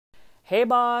Hey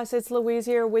boss, it's Louise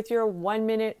here with your 1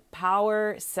 minute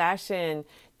power session.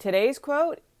 Today's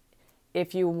quote: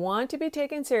 if you want to be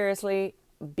taken seriously,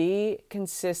 be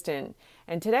consistent.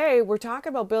 And today we're talking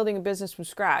about building a business from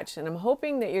scratch. And I'm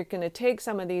hoping that you're going to take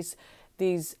some of these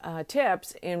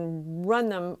tips and run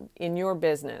them in your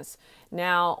business.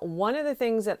 Now, one of the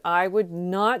things that I would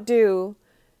not do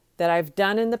that I've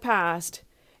done in the past,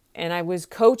 and I was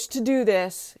coached to do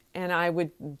this, and I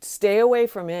would stay away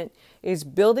from it, is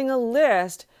building a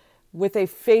list with a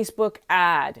Facebook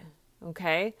ad.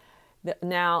 Okay?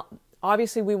 Now,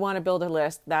 obviously, we want to build a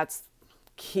list. That's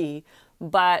key.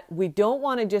 But we don't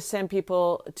want to just send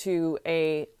people to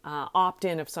a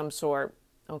opt-in of some sort.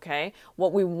 Okay?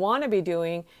 What we want to be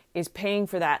doing is paying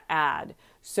for that ad.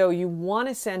 So you want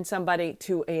to send somebody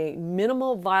to a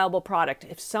minimal viable product.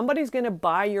 If somebody's going to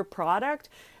buy your product,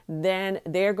 then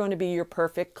they're going to be your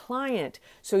perfect client.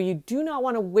 So you do not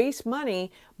want to waste money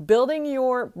building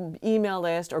your email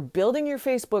list or building your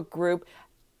Facebook group,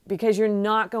 because you're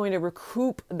not going to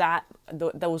recoup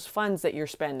those funds that you're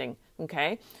spending.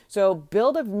 Okay? So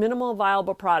build a minimal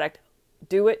viable product.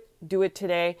 Do it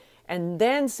today, and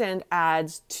then send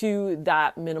ads to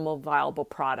that minimal viable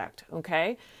product.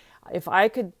 Okay? If I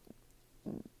could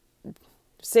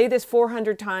say this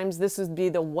 400 times, this would be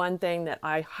the one thing that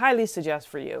I highly suggest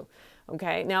for you.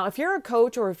 Okay. Now, if you're a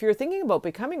coach or if you're thinking about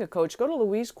becoming a coach, go to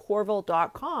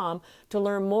louisecorville.com to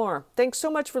learn more. Thanks so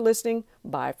much for listening.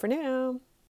 Bye for now.